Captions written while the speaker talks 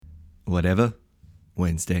Whatever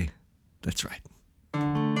Wednesday. That's right.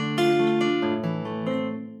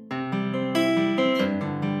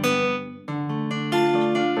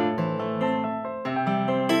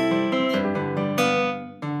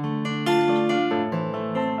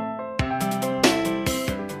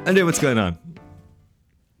 Andre, what's going on?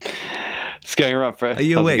 It's going right, bro. Are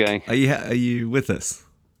you How's awake? it going? Are you with us?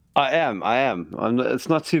 I am. It's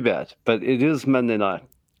not too bad, but it is Monday night,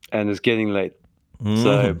 and it's getting late.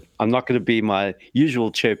 So I'm not going to be my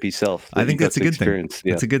usual chirpy self. I think that's a good thing.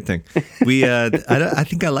 Yeah. That's a good thing. I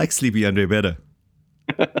think I like Sleepy Andre better.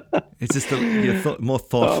 It's just you're more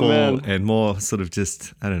thoughtful and more sort of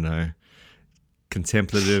just, I don't know,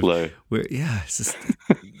 contemplative. Slow. It's just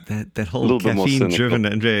that whole caffeine-driven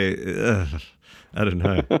Andre. I don't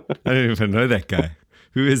know. I don't even know that guy.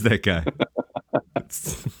 Who is that guy?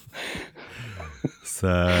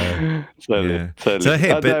 Totally. So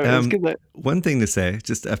hey, one thing to say,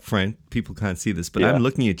 just up front, people can't see this, but I'm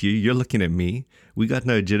looking at you. You're looking at me. We got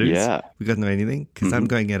no jitters. Yeah. We got no anything because I'm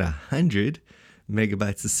going at 100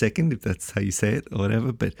 megabytes a second, if that's how you say it or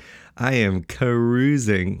whatever. But I am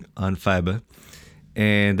cruising on fiber,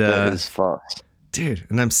 and that is fast, dude.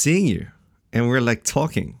 And I'm seeing you, and we're like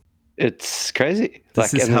talking. It's crazy.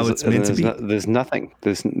 This is how it's meant to be. There's nothing.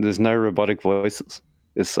 There's no robotic voices.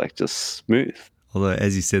 It's like just smooth. Although,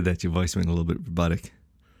 as you said that, your voice went a little bit robotic.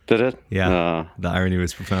 Did it? Yeah. The irony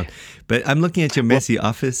was profound. But I'm looking at your messy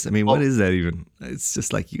office. I mean, what is that even? It's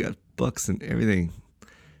just like you got books and everything.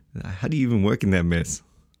 How do you even work in that mess?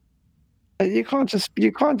 You can't just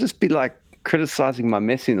be like criticizing my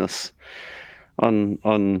messiness on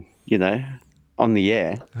the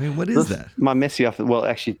air. I mean, what is that? My messy office. Well,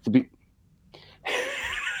 actually,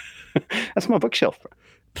 that's my bookshelf, bro.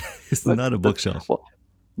 It's not a bookshelf.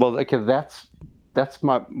 Well, okay, that's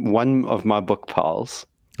one of my book piles,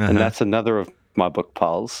 and that's another of my book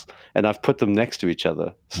piles, and I've put them next to each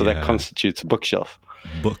other, so that constitutes a bookshelf.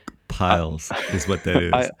 Book piles is what that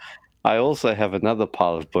is. I also have another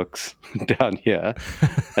pile of books down here,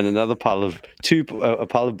 and another pile of a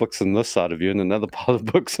pile of books on this side of you, and another pile of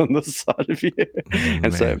books on this side of you.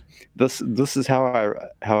 And so this is how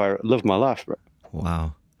I live my life, bro.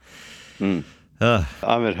 Wow. I'm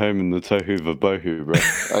at home in the tohu vabohu, bro.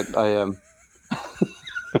 I am.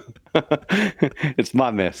 It's my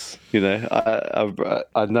mess, you know.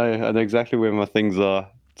 I know exactly where my things are.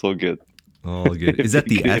 It's all good. All good. Is that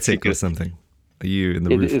the attic or something? Are you in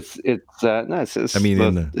the roof? It's the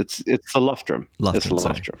loft room. It's the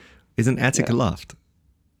loft room. Is an attic a loft?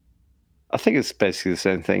 I think it's basically the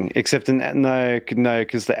same thing, except no,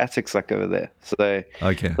 because the attic's like over there. So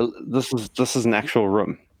okay, this is an actual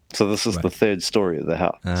room. So this is the third story of the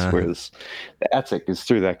house, whereas the attic is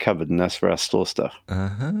through that cupboard, and that's where I store stuff.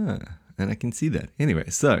 And I can see that. Anyway,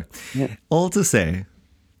 so all to say,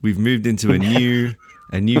 we've moved into a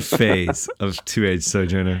new phase of Two-Age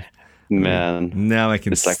Sojourner. Man, now I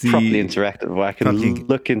can it's like see properly interactive. Where I can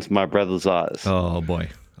look into my brother's eyes. Oh boy.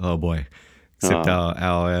 Except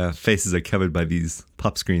our faces are covered by these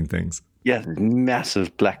pop screen things. Yeah,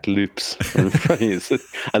 massive black loops in front of you.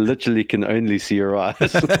 I literally can only see your eyes.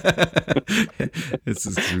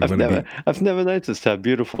 I've never noticed how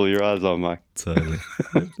beautiful your eyes are, Mike. Totally.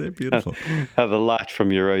 They're beautiful. How the light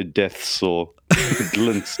from your own death saw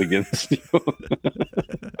glints against you.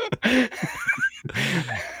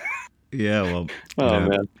 Yeah, well.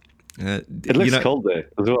 Man. It looks cold there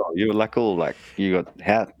as well. You were like you got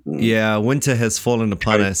hat. Yeah, winter has fallen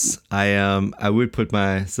upon us. I would put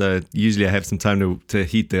so usually I have some time to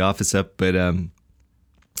heat the office up, but I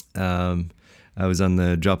was on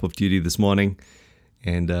the drop off duty this morning,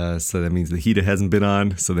 and so that means the heater hasn't been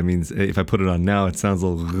on. So that means if I put it on now, it sounds a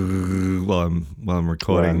little while I'm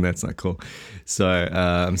recording. Right. That's not cool. So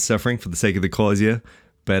I'm suffering for the sake of the cause here,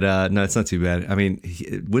 but no, it's not too bad. I mean,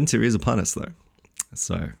 winter is upon us though,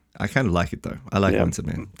 so. I kind of like it though. I like winter,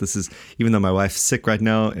 man. This is, even though my wife's sick right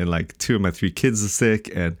now and like 2 of my 3 kids are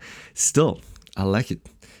sick, and still I like it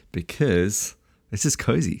because it's just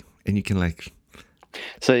cozy and you can like.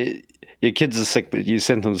 So your kids are sick, but you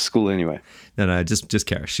sent them to school anyway? No, just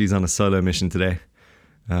Kara. She's on a solo mission today,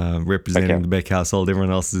 representing the Beck household.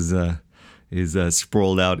 Everyone else is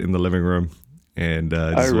sprawled out in the living room and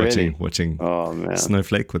just watching. Oh man,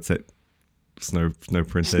 Snowflake. What's that? Snow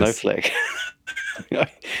Princess. Snowflake.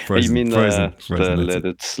 Frozen, you mean Frozen,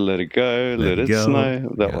 let it go, let it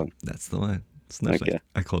snow? That one. That's the one. Snowflake. Okay.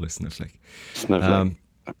 I call it Snowflake. Snowflake.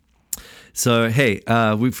 So hey,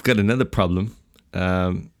 we've got another problem.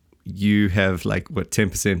 You have like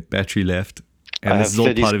 10% battery left, and this is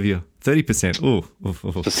all part of your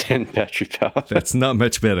 30%. Percent battery power. That's not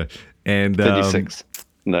much better. And 36.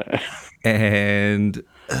 No. And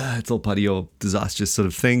it's all part of your disastrous sort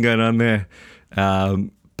of thing going on there.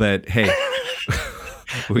 But hey,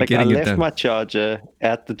 we're Like, I getting it left done. my charger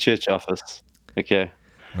at the church office. Okay.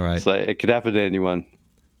 All right. So it could happen to anyone.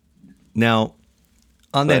 Now,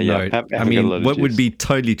 on that yeah, note, haven't I got a mean, lot of what would juice. be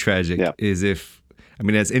totally tragic Yeah. is if, I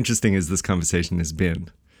mean, as interesting as this conversation has been,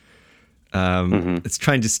 it's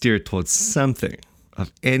trying to steer it towards something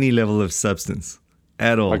of any level of substance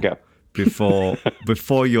at all. Okay. before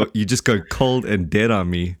you just go cold and dead on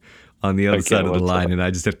me on the other Okay, side of the what's line, up? and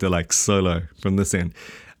I just have to like solo from this end.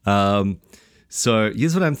 So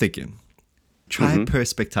here's what I'm thinking. Try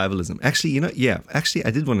perspectivalism. Actually, actually,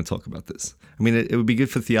 I did want to talk about this. I mean, it would be good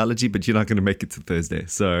for theology, but you're not going to make it to Thursday.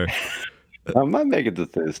 So I might make it to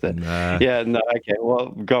Thursday. Nah. Yeah, no, okay.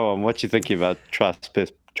 Well, go on. What you thinking about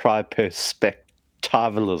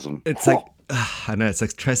triperspectivalism? it's like, I know, it's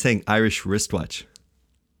like try saying Irish wristwatch.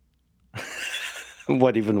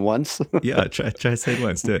 What, even once? Yeah, try say it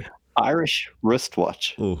once, do it. Irish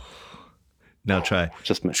wristwatch. Oh, now try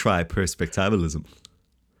Just me. perspectivalism.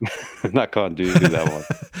 I can't do that one.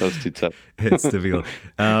 That's too tough. It's difficult.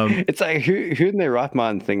 It's like who in their right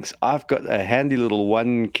mind thinks I've got a handy little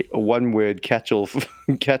one word catch-all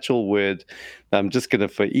word. I'm just gonna,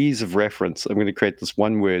 for ease of reference, I'm gonna create this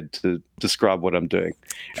one word to describe what I'm doing,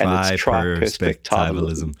 and it's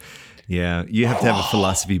Perspectivalism. Yeah, you have to have a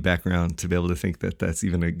philosophy background to be able to think that that's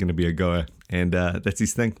even going to be a goer, and that's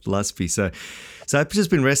his thing, philosophy. So I've just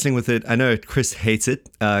been wrestling with it. I know Chris hates it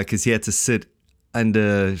because he had to sit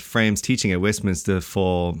under Frame's teaching at Westminster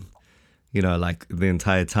for, like the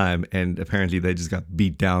entire time, and apparently they just got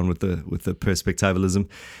beat down with the perspectivalism,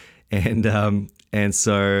 and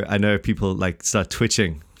so I know people like start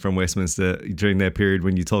twitching from Westminster during that period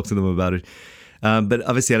when you talk to them about it. But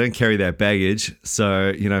obviously I don't carry that baggage.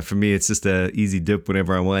 So, for me, it's just a easy dip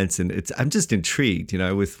whenever I want. And I'm just intrigued,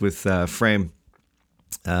 with Frame.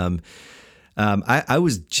 I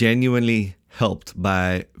was genuinely helped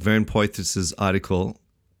by Vern Poythress's article,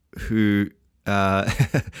 who,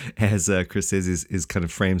 as Chris says, is kind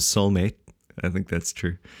of Frame's soulmate. I think that's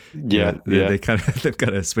true. Yeah. They kind of, they've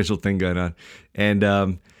got a special thing going on. And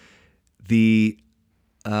the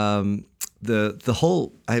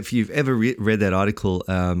whole, if you've ever read that article,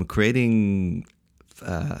 creating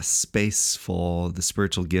space for the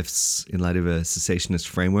spiritual gifts in light of a cessationist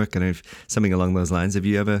framework, I don't know if something along those lines. Have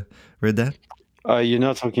you ever read that? You're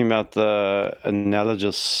not talking about the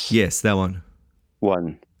analogous Yes, that one.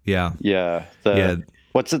 Yeah. Yeah.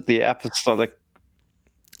 What's it? The apostolic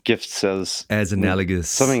gifts as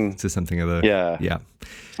analogous to something other. Yeah.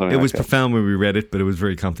 It was profound when we read it, but it was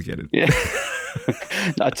very complicated. Yeah.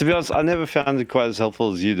 No, to be honest, I never found it quite as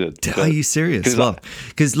helpful as you did. Are you serious? Well,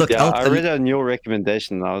 because look, I read it on your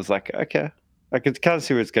recommendation, and I was like, okay, I could kind of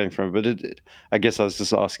see where it's going from, but I guess I was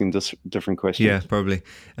just asking different questions. Yeah, probably.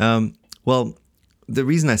 Well, the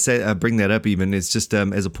reason I bring that up even is just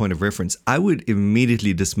as a point of reference. I would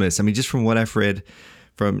immediately dismiss. I mean, just from what I've read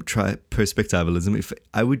from perspectivalism, if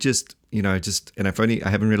I would just, and I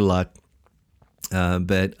haven't read a lot,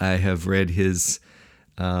 but I have read his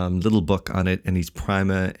little book on it and his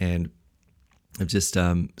primer, and I've just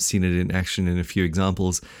seen it in action in a few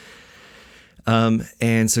examples.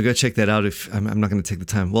 And so go check that out. If I'm not going to take the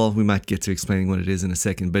time. Well, we might get to explaining what it is in a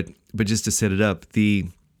second, but just to set it up, the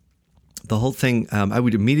whole thing, I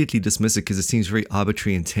would immediately dismiss it because it seems very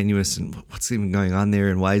arbitrary and tenuous, and what's even going on there,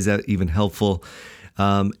 and why is that even helpful?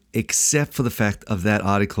 Except for the fact of that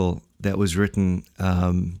article that was written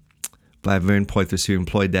by Vern Poythress, who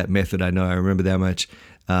employed that method. I remember that much,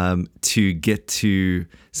 to get to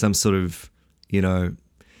some sort of,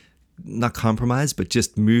 not compromise, but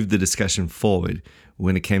just move the discussion forward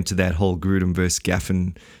when it came to that whole Grudem versus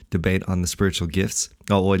Gaffin debate on the spiritual gifts,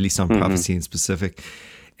 or at least on prophecy in specific.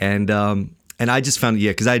 And I just found,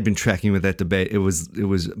 because I had been tracking with that debate, it was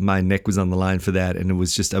my neck was on the line for that, and it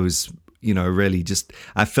was just, I was, really just,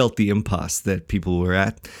 I felt the impasse that people were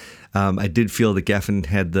at. I did feel that Gaffin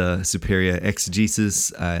had the superior exegesis.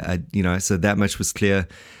 So that much was clear.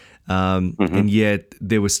 And yet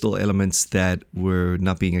there were still elements that were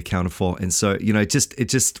not being accounted for. And so,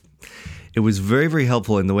 it was very, very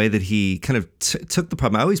helpful in the way that he kind of took the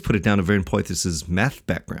problem. I always put it down to Vern Poythress's math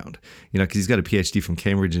background, because he's got a PhD from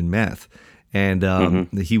Cambridge in math. And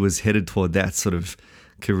he was headed toward that sort of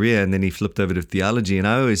career, and then he flipped over to theology. And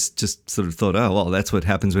I always just sort of thought, oh, well, that's what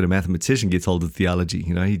happens when a mathematician gets hold of theology.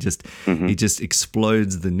 He just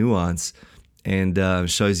explodes the nuance and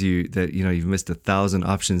shows you that, you've missed 1,000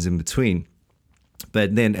 options in between.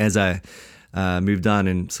 But then as I moved on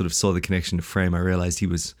and sort of saw the connection to Frame, I realized he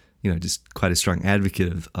was, just quite a strong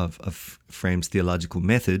advocate of Frame's theological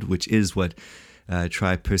method, which is what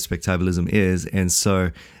tri-perspectivalism is, and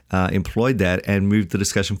so employed that and moved the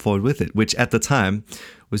discussion forward with it, which at the time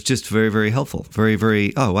was just very, very helpful. Very,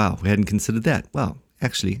 very, oh, wow, we hadn't considered that. Wow,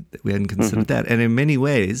 actually, we hadn't considered that. And in many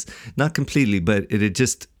ways, not completely, but it had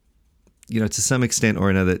just, to some extent or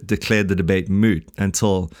another, declared the debate moot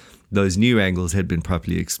until those new angles had been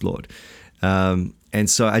properly explored. And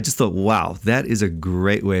so I just thought, wow, that is a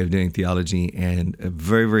great way of doing theology and a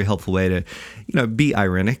very, very helpful way to, be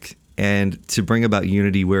ironic and to bring about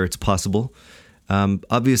unity where it's possible.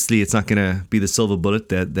 Obviously, it's not going to be the silver bullet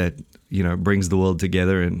that brings the world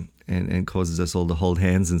together and causes us all to hold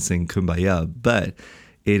hands and sing Kumbaya. But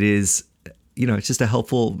it is, it's just a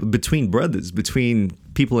helpful between brothers, between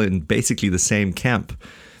people in basically the same camp.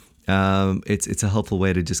 It's a helpful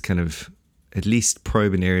way to just kind of at least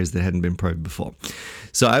probe in areas that hadn't been probed before.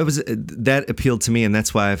 So that appealed to me, and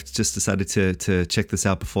that's why I've just decided to check this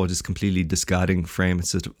out before just completely discarding Frame.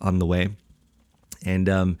 It's just on the way. And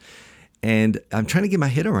I'm trying to get my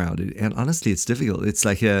head around it. And honestly, it's difficult. It's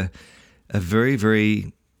like a very,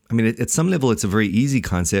 very, at some level, it's a very easy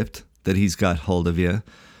concept that he's got hold of here.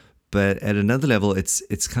 But at another level,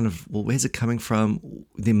 it's kind of, well, where's it coming from?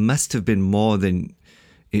 There must have been more than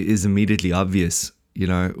is immediately obvious,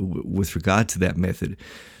 with regard to that method.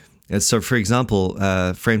 And so, for example,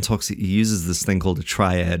 Frame he uses this thing called a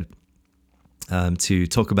triad to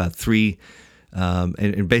talk about three.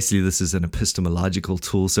 And basically, this is an epistemological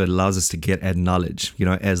tool, so it allows us to get at knowledge.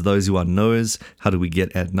 As those who are knowers, how do we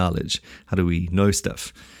get at knowledge? How do we know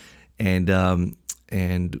stuff? And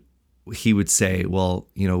he would say, well,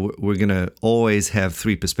 we're going to always have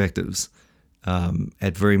three perspectives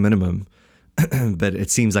at very minimum, but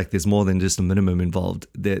it seems like there's more than just a minimum involved.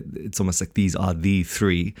 It's almost like these are the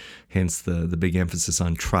three, hence the big emphasis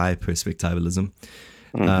on tri-perspectivalism.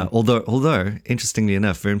 Although, interestingly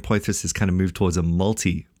enough, Vern Poythress has kind of moved towards a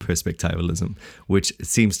multi-perspectivalism, which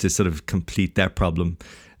seems to sort of complete that problem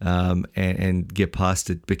and get past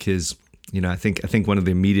it, because I think one of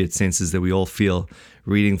the immediate senses that we all feel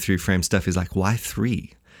reading through Frame stuff is like, why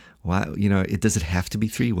three? Why, does it have to be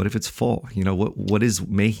three? What if it's four? What is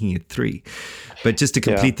making it three? But just to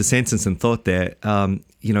complete the sentence and thought there,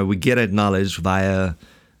 we get at knowledge via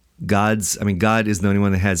God is the only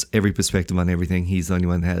one that has every perspective on everything. He's the only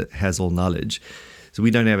one that has all knowledge. So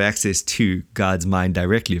we don't have access to God's mind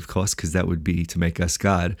directly, of course, because that would be to make us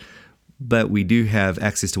God. But we do have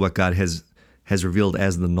access to what God has revealed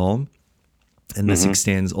as the norm. And this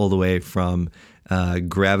extends all the way from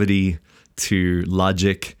gravity to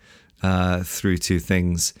logic through to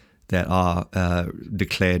things that are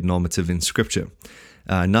declared normative in Scripture.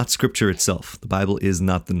 Not Scripture itself. The Bible is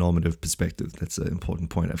not the normative perspective. That's an important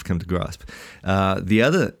point I've come to grasp. The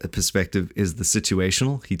other perspective is the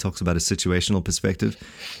situational. He talks about a situational perspective.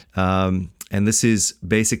 And this is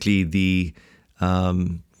basically the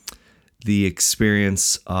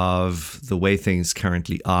experience of the way things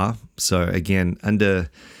currently are. So again, under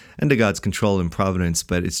God's control and providence,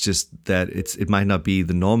 but it's just that it might not be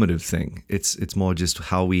the normative thing. It's more just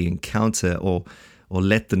how we encounter or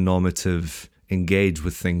let the normative engage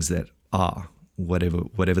with things that are,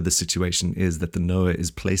 whatever the situation is that the knower is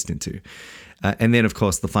placed into. And then, of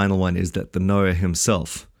course, the final one is that the knower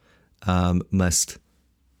himself must,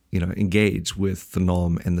 engage with the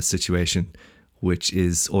norm and the situation, which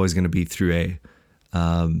is always going to be through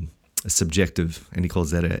a subjective, and he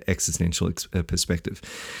calls that an existential perspective.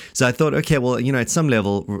 So I thought, okay, well, at some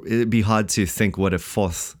level, it'd be hard to think what a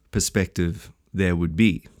fourth perspective there would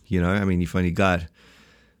be. You've only got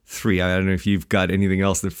three. I don't know if you've got anything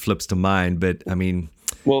else that flips to mind, but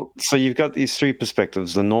Well, so you've got these three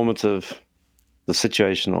perspectives: the normative, the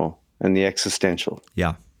situational, and the existential.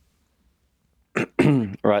 Yeah.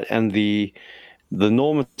 Right, and the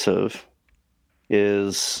normative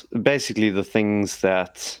is basically the things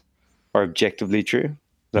that are objectively true. Is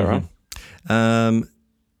that right? I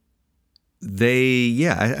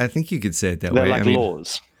think you could say it that They're way. like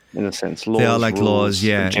laws, in a sense. Laws, they are like rules, laws,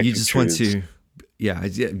 yeah. You just truths. want to, yeah.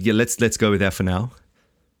 Let's go with that for now.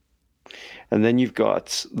 And then you've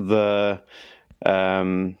got the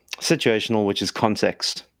situational, which is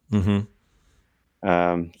context. The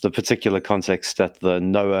particular context that the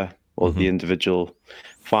knower or the individual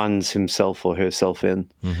finds himself or herself in.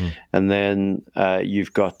 And then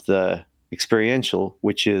you've got the experiential,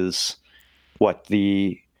 which is what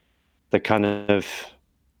the kind of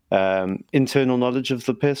internal knowledge of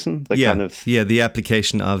the person, the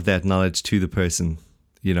application of that knowledge to the person,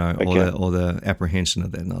 or the apprehension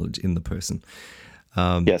of that knowledge in the person.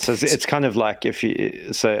 So it's kind of like but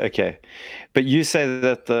you say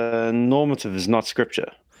that the normative is not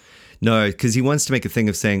Scripture. No, because he wants to make a thing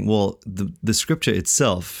of saying, well, the scripture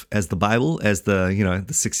itself, as the Bible, as the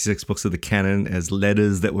 66 books of the canon, as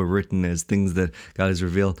letters that were written, as things that God has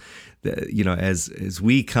revealed, as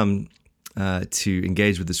we come to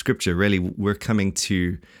engage with the scripture, really, we're coming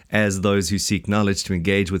to, as those who seek knowledge, to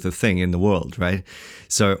engage with a thing in the world, right?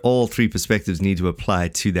 So all three perspectives need to apply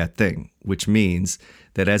to that thing, which means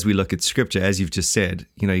that as we look at scripture, as you've just said,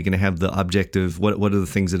 you're going to have the objective, what are the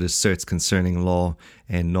things it asserts concerning law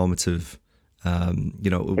and normative,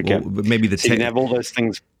 Okay. maybe the So you can have all those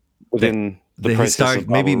things within the process historic, of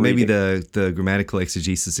Bible maybe reading. the grammatical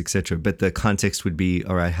exegesis, etc. But the context would be,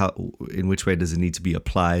 all right, in which way does it need to be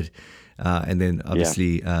applied? And then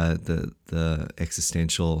obviously the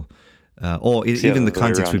existential, even the other way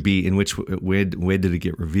context around. would be in where did it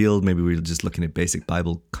get revealed? Maybe we were just looking at basic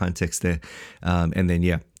Bible context there, and then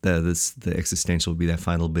the existential would be that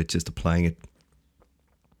final bit, just applying it.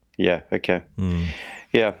 Yeah. Okay.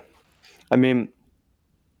 Yeah. I mean,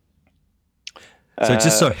 So it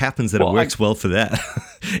just so happens that it well, works well for that.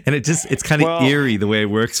 And it's kind of Well- eerie the way it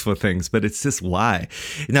works for things, but it's just why.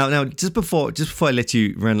 Now just before I let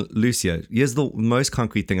you run loose here, here's the most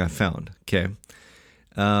concrete thing I found, okay?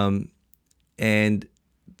 And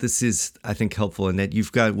this is, I think, helpful in that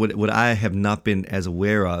you've got what I have not been as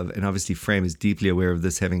aware of, and obviously Frame is deeply aware of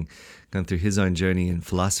this, having gone through his own journey in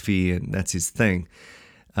philosophy, and that's his thing.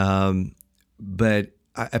 But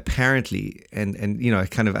apparently, and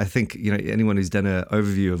I think anyone who's done an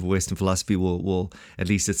overview of Western philosophy will at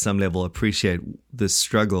least at some level appreciate this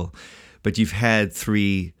struggle. But you've had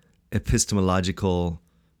three epistemological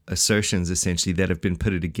assertions essentially that have been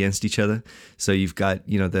pitted against each other. So you've got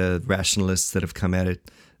the rationalists that have come at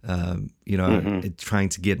it, trying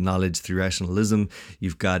to get knowledge through rationalism.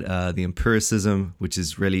 You've got the empiricism, which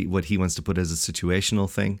is really what he wants to put as a situational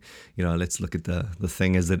thing. Let's look at the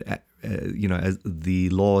thing as it, as the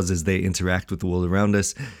laws as they interact with the world around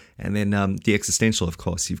us. And then the existential, of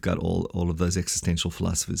course, you've got all of those existential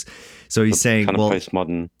philosophers. So he's saying, kind of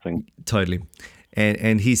postmodern thing. Totally.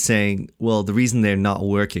 And he's saying, well, the reason they're not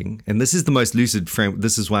working, and this is the most lucid frame,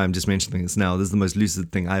 this is why I'm just mentioning this now, this is the most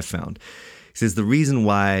lucid thing I've found. He says the reason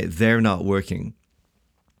why they're not working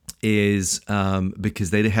is because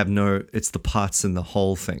they have it's the parts and the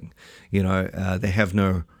whole thing. They have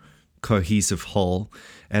no cohesive whole.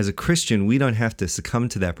 As a Christian, we don't have to succumb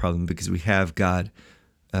to that problem because we have God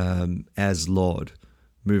as Lord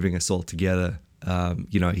moving us all together.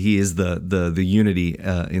 He is the unity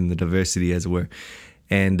in the diversity, as it were,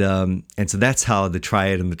 and so that's how the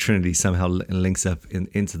triad and the Trinity somehow links up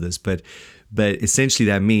into this. But essentially,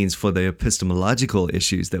 that means for the epistemological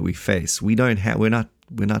issues that we face, we're not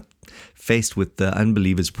faced with the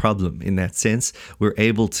unbeliever's problem in that sense. We're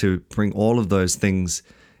able to bring all of those things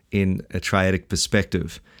in a triadic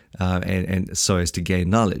perspective. And so as to gain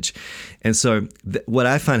knowledge. And so what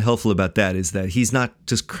I find helpful about that is that he's not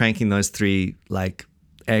just cranking those three like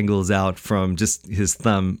angles out from just his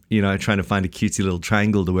thumb, trying to find a cutesy little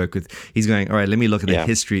triangle to work with. He's going, all right, let me look at the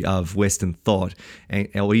history of Western thought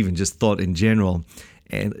or even just thought in general.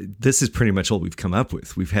 And this is pretty much all we've come up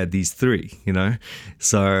with. We've had these three,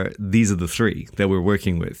 So these are the three that we're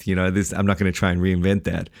working with. I'm not going to try and reinvent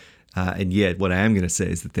that. And yet what I am going to say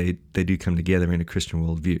is that they do come together in a Christian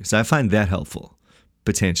worldview. So I find that helpful,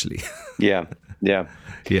 potentially. Yeah.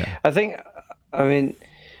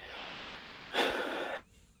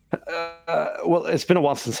 Well, it's been a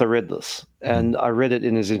while since I read this, and I read it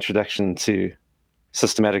in his introduction to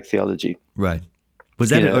systematic theology. Right. Was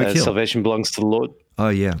that an Oak Hill? Salvation belongs to the Lord. Oh,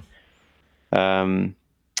 yeah. And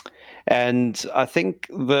I think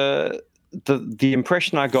the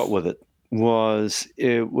impression I got with it was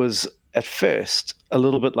at first a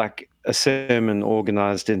little bit like a sermon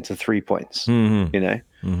organized into 3 points,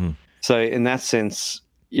 So in that sense,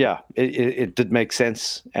 it did make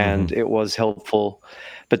sense and it was helpful.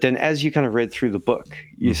 But then as you kind of read through the book,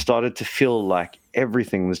 you started to feel like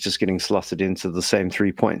everything was just getting slotted into the same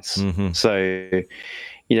 3 points. So,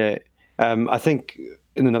 I think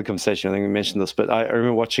in another conversation, I think we mentioned this, but I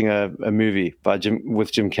remember watching a movie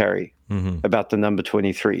with Jim Carrey about the number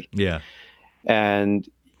 23. Yeah. And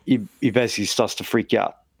he basically starts to freak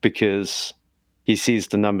out because he sees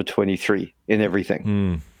the number 23 in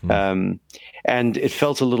everything. And it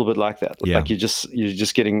felt a little bit like that. Yeah. Like you're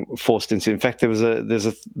just getting forced into. In fact,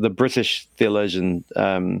 the British theologian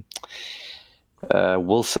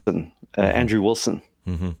Wilson, Andrew Wilson,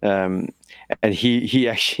 And he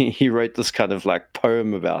actually he wrote this kind of like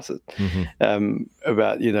poem about it,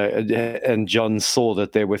 about, you know, and John saw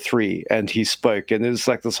that there were three, and he spoke, and it was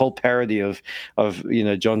like this whole parody of you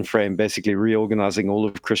know, John Frame basically reorganizing all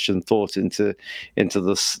of Christian thought into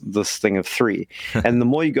this thing of three. And the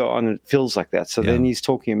more you go on, it feels like that. So then he's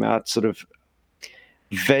talking about sort of,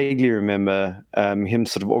 vaguely remember him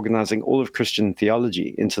sort of organizing all of Christian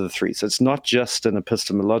theology into the three. So it's not just an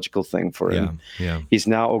epistemological thing for him. He's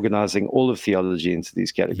now organizing all of theology into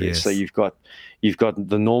these categories. So you've got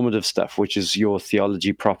the normative stuff, which is your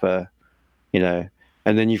theology proper, you know,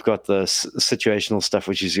 and then you've got the situational stuff,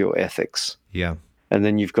 which is your ethics. And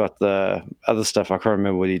then you've got the other stuff. I can't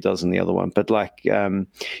remember what he does in the other one, but like, you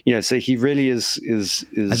know, so he really is.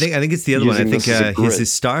 I think it's the other one. I think his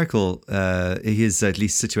historical, his at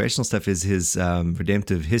least situational stuff is his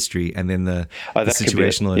redemptive history, and then the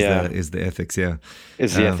situational is the ethics.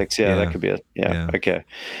 Is the ethics? That could be it. Okay.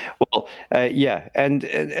 Well,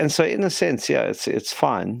 and so in a sense, it's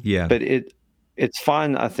fine. But it's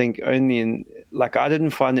fine, I think, only in, like, I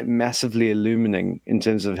didn't find it massively illuminating in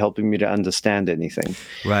terms of helping me to understand anything.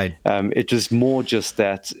 Right. It was more just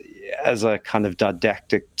that as a kind of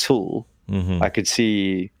didactic tool, I could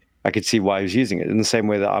see why he was using it in the same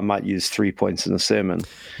way that I might use 3 points in a sermon.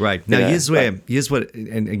 Right. Now, here's what,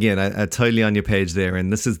 and again, I totally on your page there,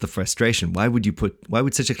 and this is the frustration. Why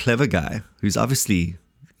would such a clever guy, who's obviously,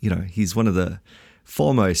 you know, he's one of the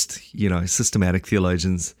foremost, you know, systematic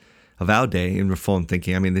theologians of our day in Reformed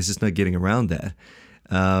thinking. I mean, there's just no getting around that.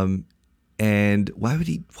 And why would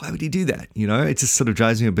he do that? You know, it just sort of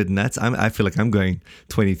drives me a bit nuts. I feel like I'm going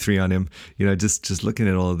 23 on him, you know, just looking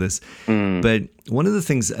at all of this. But one of the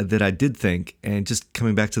things that I did think, and just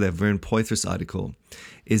coming back to that Vern Poythress article,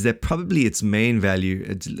 is that probably its main value,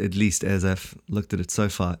 at least as I've looked at it so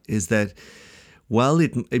far, is that while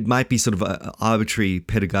it might be sort of an arbitrary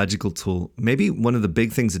pedagogical tool, maybe one of the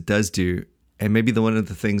big things it does do, and maybe one of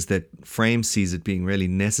the things that Frame sees it being really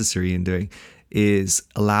necessary in doing, is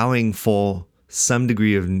allowing for some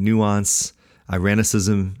degree of nuance,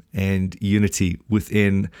 irenicism, and unity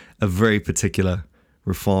within a very particular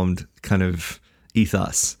Reformed kind of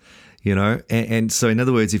ethos, you know? And so in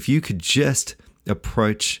other words, if you could just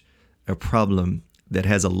approach a problem that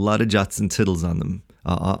has a lot of jots and tittles on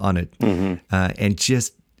it, and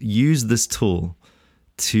just use this tool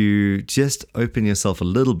to just open yourself a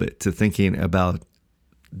little bit to thinking about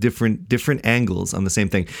different angles on the same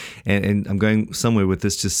thing, and I'm going somewhere with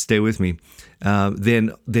this, just stay with me,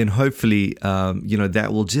 then hopefully you know,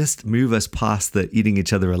 that will just move us past the eating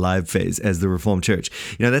each other alive phase as the Reformed Church.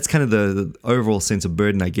 You know, that's kind of the overall sense of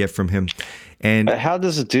burden I get from him. And but how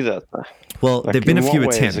does it do that though? Well, like, there've been a few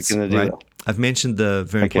attempts, right? That? I've mentioned the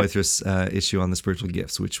Vern Poythress issue on the spiritual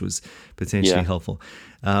gifts, which was potentially helpful.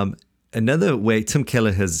 Another way, Tim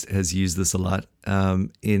Keller has used this a lot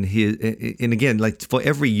in his, and again, like for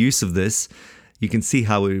every use of this, you can see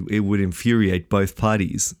how it would infuriate both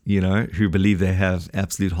parties, you know, who believe they have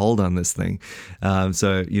absolute hold on this thing.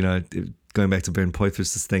 So, you know, going back to Vern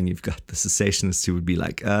Poythress' thing, you've got the cessationists who would be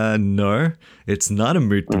like, no, it's not a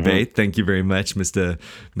moot debate. Thank you very much, Mr.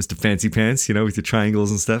 Fancy Pants, you know, with your triangles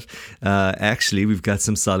and stuff. Actually, we've got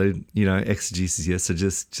some solid, you know, exegesis here, so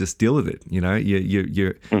just deal with it. You know,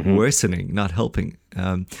 you're worsening, not helping.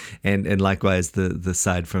 And likewise, the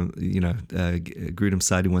side from, you know, Grudem's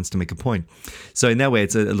side who wants to make a point. So in that way,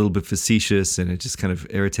 it's a little bit facetious, and it just kind of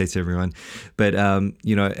irritates everyone. But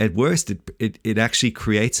you know, at worst, it actually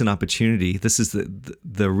creates an opportunity. This is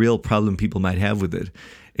the real problem people might have with it.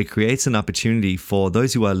 It creates an opportunity for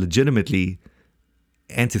those who are legitimately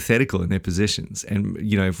antithetical in their positions. And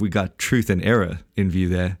you know, if we got truth and error in view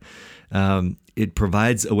there, it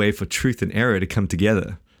provides a way for truth and error to come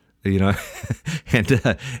together. You know,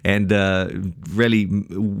 and really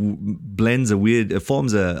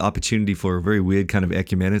forms an opportunity for a very weird kind of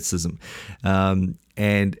ecumenicism,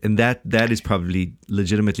 and that is probably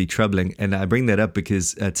legitimately troubling. And I bring that up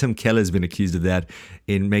because Tim Keller has been accused of that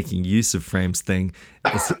in making use of Frame's thing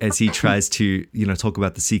as he tries to, you know, talk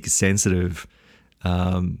about the seeker-sensitive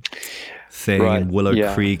thing, right, and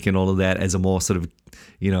Willow Creek and all of that as a more sort of,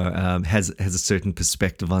 you know, has a certain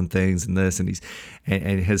perspective on things and this, and he's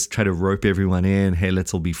and has tried to rope everyone in. Hey,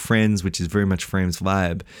 let's all be friends, which is very much Frame's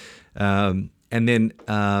vibe. And then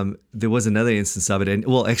there was another instance of it, and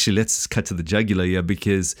well, actually, let's cut to the jugular here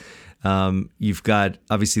because you've got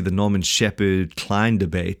obviously the Norman Shepherd Klein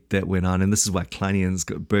debate that went on, and this is why Kleinians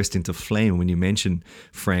burst into flame when you mention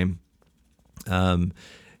Frame,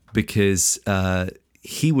 because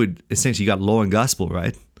he would essentially got law and gospel,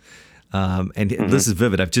 right? And this is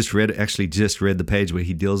vivid. I've just read the page where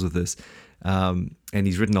he deals with this. And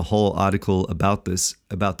he's written a whole article about this,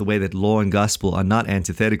 about the way that law and gospel are not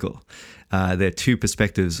antithetical. They're two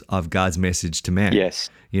perspectives of God's message to man. Yes.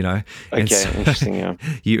 You know? Okay, And so interesting, yeah.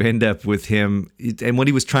 you end up with him, and what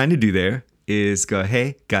he was trying to do there is go,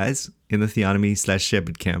 hey, guys, in the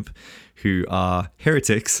Theonomy/Shepherd camp, who are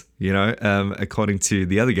heretics, you know, according to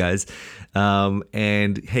the other guys.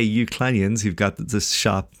 And hey, you Kleinians who've got this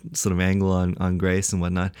sharp sort of angle on grace and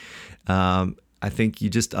whatnot, I think you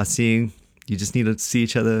just need to see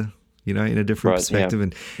each other, you know, in a different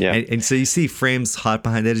perspective. Yeah. And so you see Frame's heart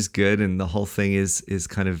behind that is good, and the whole thing is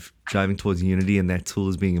kind of driving towards unity, and that tool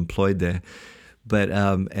is being employed there. But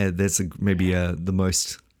that's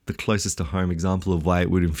the closest to home example of why it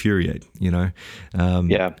would infuriate, you know?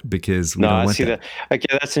 Because we don't want that. Okay,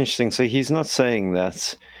 that's interesting. So he's not saying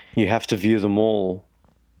that you have to view them all.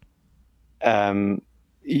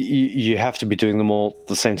 You have to be doing them all at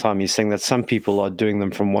the same time. He's saying that some people are doing them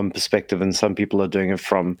from one perspective and some people are doing it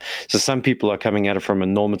from... So some people are coming at it from a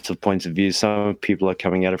normative point of view. Some people are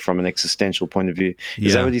coming at it from an existential point of view.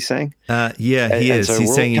 Is that what he's saying? Yeah, he is. So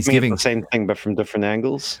he's saying he's giving... the same thing, but from different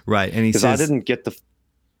angles. Right, and he says... I didn't get the...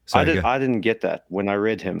 I didn't get that when I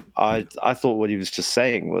read him. I thought what he was just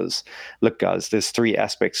saying was, look, guys, there's three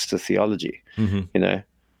aspects to theology, you know?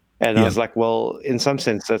 And I was like, well, in some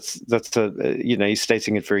sense, that's he's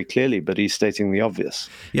stating it very clearly, but he's stating the obvious.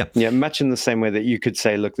 Yeah. Yeah. Much in the same way that you could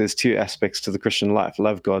say, look, there's two aspects to the Christian life: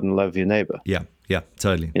 love God and love your neighbor. Yeah. Yeah.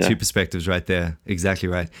 Totally. You know? Two perspectives right there. Exactly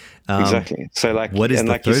right. Exactly. So what is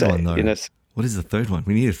the third one though? What is the third one?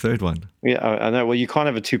 We need a third one. Yeah, I know. Well, you can't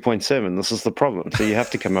have a 2.7. This is the problem. So you have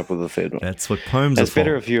to come up with a third one. That's what poems are for. It's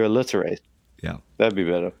better if you alliterate. Yeah. That'd be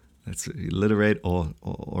better. That's alliterate or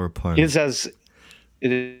a poem.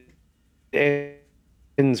 It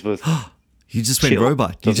ends with... You just went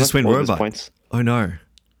robot. You just went robot. Points. Oh, no.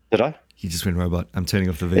 Did I? You just went robot. I'm turning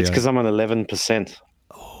off the video. It's because I'm on 11%.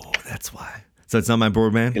 Oh, that's why. So it's not my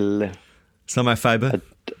broadband? It's not my fiber?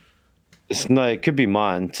 No, it could be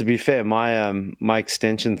mine. To be fair, my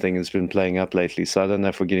extension thing has been playing up lately, so I don't know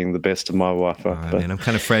if we're getting the best of my Wi-Fi. Right, man, I'm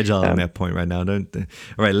kind of fragile on that point right now. All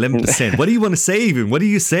right, 11%. What do you want to say even? What are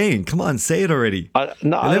you saying? Come on, say it already.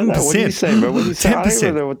 11%. I don't know. What are you saying, bro? What are you saying? 10%. I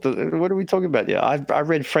don't know what are we talking about? Yeah, I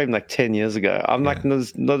read Frame like 10 years ago. I'm like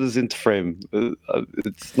not as into Frame.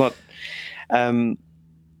 It's not... I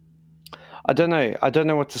don't know. I don't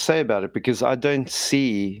know what to say about it because I don't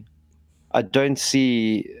see, apart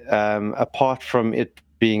from it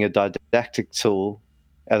being a didactic tool,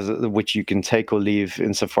 which you can take or leave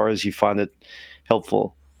insofar as you find it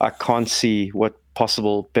helpful, I can't see what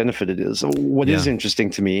possible benefit it is. What is interesting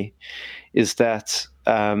to me is that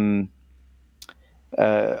because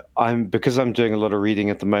I'm doing a lot of reading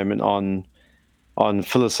at the moment on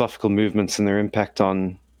philosophical movements and their impact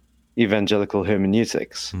on evangelical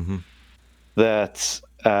hermeneutics, that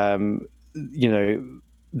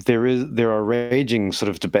there are raging sort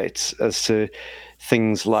of debates as to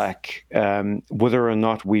things like whether or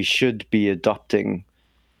not we should be adopting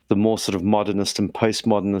the more sort of modernist and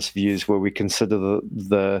postmodernist views where we consider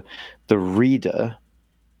the reader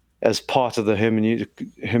as part of the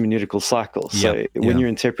hermeneutical cycle. So when you're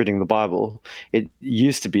interpreting the Bible, it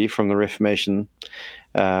used to be from the Reformation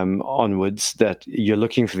onwards that you're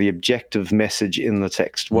looking for the objective message in the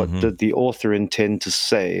text. What did the author intend to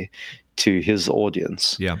say to his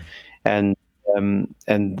audience? Yeah. And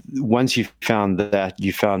once you found that,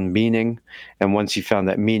 you found meaning, and once you found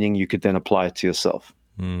that meaning, you could then apply it to yourself,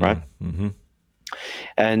 right?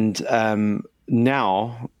 And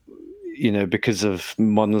now, because of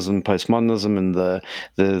modernism, postmodernism, and the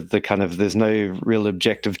kind of, there's no real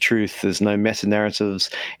objective truth, there's no meta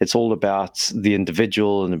narratives. It's all about the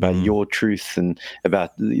individual and about your truth and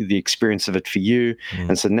about the experience of it for you.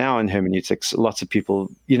 And so now in hermeneutics, lots of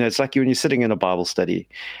people, it's like when you're sitting in a Bible study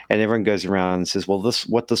and everyone goes around and says, well,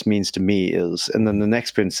 what this means to me is, and then the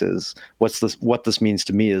next person says, what this means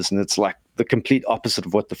to me is, and it's like the complete opposite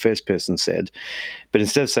of what the first person said. But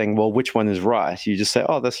instead of saying, well, which one is right, you just say,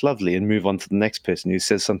 oh, that's lovely, and move on to the next person who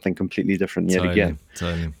says something completely different yet again.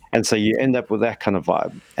 Totally. And so you end up with that kind of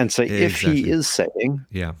vibe. And so if he is saying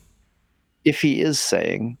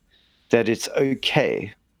that it's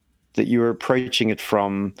okay that you're approaching it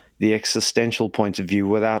from the existential point of view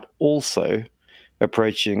without also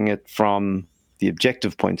approaching it from the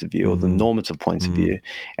objective point of view or the normative point of view,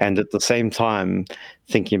 and at the same time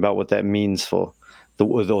thinking about what that means for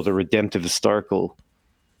the redemptive historical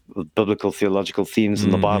biblical theological themes in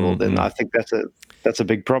the Bible, then I think that's a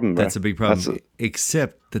big problem, bro. That's a big problem,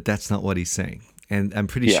 except that that's not what he's saying. And I'm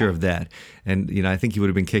pretty sure of that. And, I think he would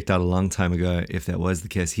have been kicked out a long time ago if that was the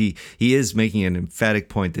case. He is making an emphatic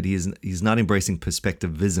point that he's not embracing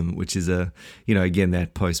perspectivism, which is again,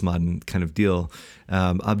 that postmodern kind of deal.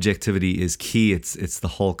 Objectivity is key. It's the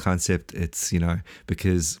whole concept. It's,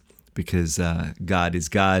 because God is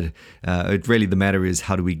God. Really the matter is,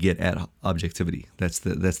 how do we get at objectivity? That's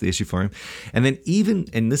the issue for him. And then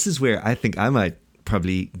and this is where I think I might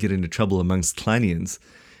probably get into trouble amongst Kleinians,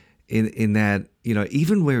 in that,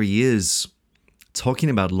 even where he is talking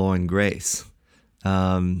about law and grace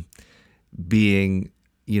being,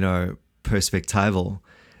 perspectival,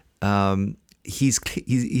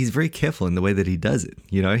 he's very careful in the way that he does it.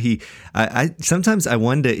 I sometimes I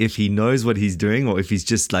wonder if he knows what he's doing, or if he's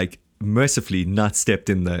just like mercifully not stepped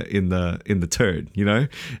in the turd,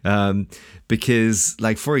 because,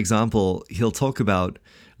 like, for example, he'll talk about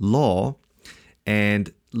law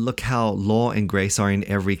and look how law and grace are in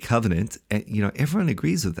every covenant, and everyone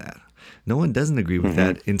agrees with that. No one doesn't agree with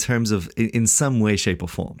that in terms of, in some way, shape, or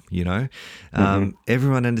form.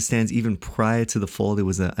 Everyone understands even prior to the fall there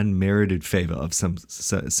was an unmerited favor of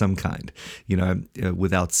some kind.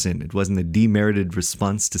 Without sin. It wasn't a demerited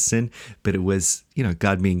response to sin, but it was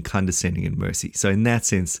God being condescending in mercy. So in that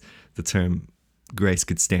sense, the term grace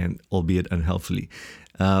could stand, albeit unhelpfully.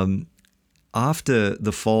 After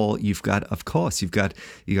the fall, you've got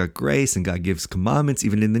grace, and God gives commandments.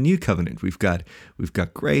 Even in the new covenant, we've got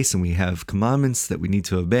grace, and we have commandments that we need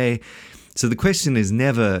to obey. So the question is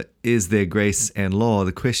never, is there grace and law?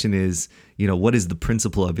 The question is, what is the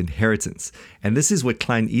principle of inheritance? And this is what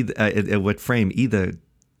Frame either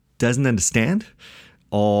doesn't understand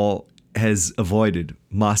or has avoided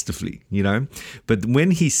masterfully, But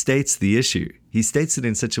when he states the issue, he states it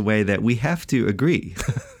in such a way that we have to agree.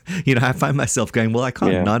 I find myself going, well, I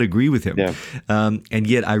can't not agree with him. Yeah. And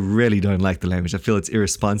yet I really don't like the language. I feel it's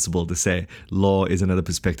irresponsible to say law is another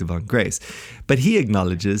perspective on grace. But he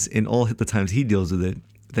acknowledges in all the times he deals with it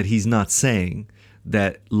that he's not saying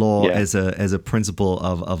that law as a principle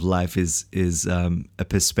of life is a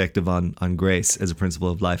perspective on grace as a principle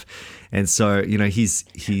of life. And so,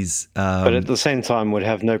 he's but at the same time would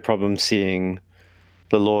have no problem seeing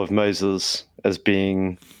the law of Moses as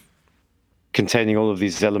being containing all of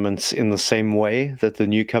these elements in the same way that the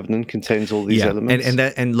new covenant contains all these elements.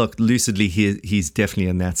 And look, lucidly, he's definitely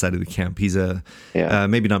on that side of the camp. He's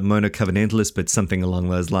maybe not mono-covenantalist, but something along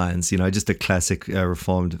those lines. Just a classic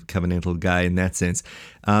reformed covenantal guy in that sense.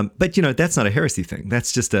 But that's not a heresy thing.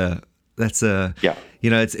 That's just it's a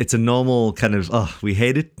normal kind of we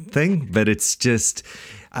hate it thing. But it's just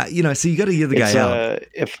so you got to hear the guy out.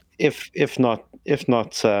 If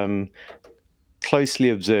not closely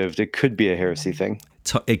observed, it could be a heresy thing.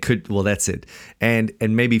 It could, well, that's it. And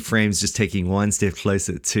maybe Frame's just taking one step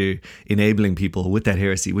closer to enabling people with that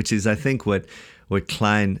heresy, which is, I think, what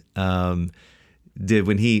Klein did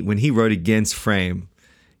when he wrote against Frame.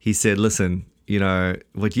 He said, listen,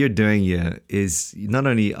 what you're doing here is not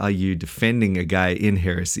only are you defending a guy in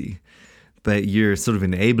heresy, but you're sort of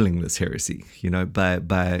enabling this heresy, by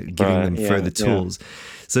giving them further tools. Yeah.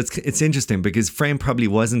 So it's interesting because Frame probably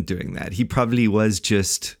wasn't doing that. He probably was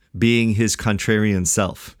just being his contrarian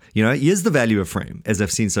self. Here's the value of Frame, as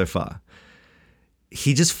I've seen so far.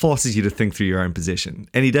 He just forces you to think through your own position,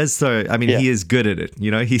 and he does so. I mean, he is good at it.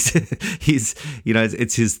 He's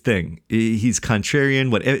it's his thing. He's contrarian.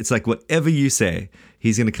 Whatever, it's like whatever you say,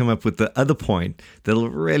 he's going to come up with the other point that'll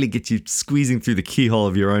really get you squeezing through the keyhole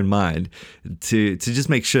of your own mind to just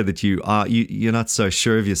make sure that you're not so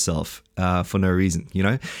sure of yourself for no reason.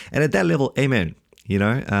 And at that level, amen.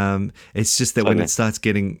 It's just that when it starts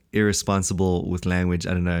getting irresponsible with language,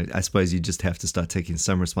 I don't know. I suppose you just have to start taking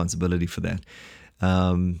some responsibility for that.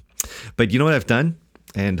 But you know what I've done?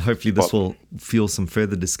 And hopefully this will fuel some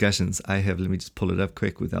further discussions. Let me just pull it up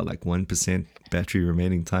quick without 1% battery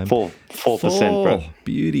remaining time. 4%, bro.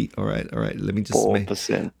 Beauty. All right. Let me just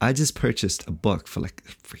 4%. I just purchased a book for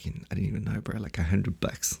freaking, I didn't even know, bro,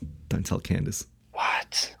 $100. Don't tell Candace.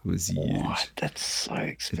 What? It was huge. What? That's so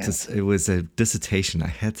expensive. It was a dissertation. I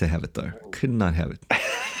had to have it though. Could not have it.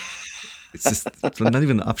 It's not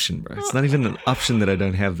even an option, bro. It's not even an option that I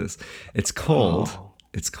don't have this. It's called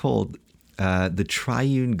The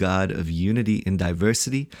Triune God of Unity in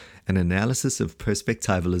Diversity, an Analysis of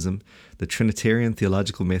Perspectivalism, the Trinitarian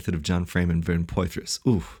Theological Method of John Frame and Vern Poythress.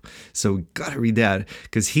 Ooh, so gotta read that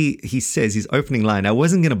because he says his opening line, I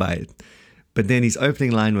wasn't gonna buy it, but then his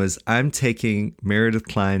opening line was, I'm taking Meredith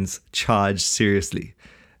Klein's charge seriously.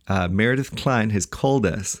 Meredith Klein has called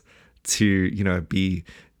us to,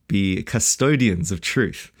 be custodians of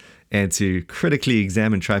truth and to critically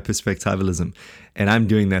examine triperspectivalism, and I'm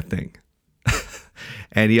doing that thing.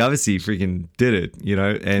 And he obviously freaking did it, you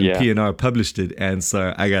know, and Yeah. P&R published it. And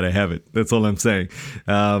so I got to have it. That's all I'm saying.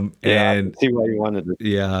 Yeah, I And can see why you wanted it.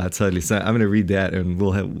 yeah, totally. So I'm going to read that and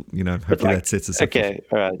we'll have, you know, hopefully that sets us up. Okay,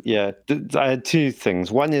 all right, yeah. I had two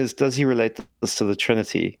things. One is, does he relate this to the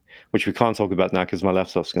Trinity, which we can't talk about now because my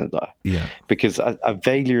laptop's going to die. Yeah. Because I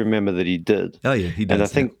vaguely remember that he did. Oh, yeah, he does. And I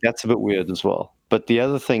think that's a bit weird as well. But the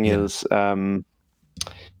other thing is,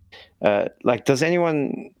 like, is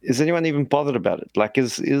anyone even bothered about it? Like,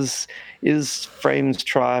 is Frame's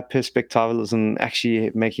tri-perspectivalism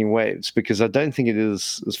actually making waves? Because I don't think it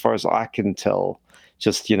is, as far as I can tell,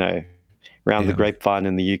 just, you know, around the grapevine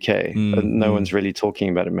in the UK. No one's really talking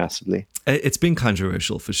about it massively. It's been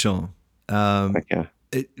controversial for sure. Okay.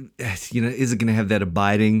 You know, is it going to have that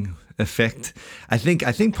abiding effect? I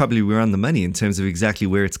think probably we're on the money in terms of exactly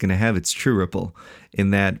where it's going to have its true ripple, in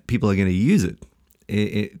that people are going to use it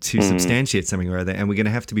to substantiate something or other, and we're going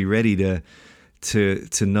to have to be ready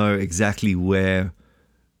to know exactly where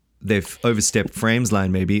they've overstepped Frame's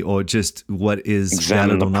line, maybe, or just what is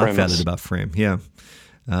valid or not valid about Frame. Yeah,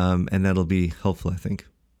 and that'll be helpful, I think.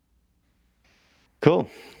 Cool.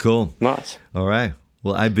 Nice. All right.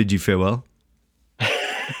 Well, I bid you farewell.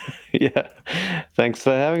 Yeah. Thanks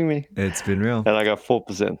for having me. It's been real. And I got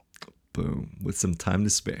 4%. Boom. With some time to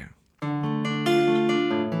spare.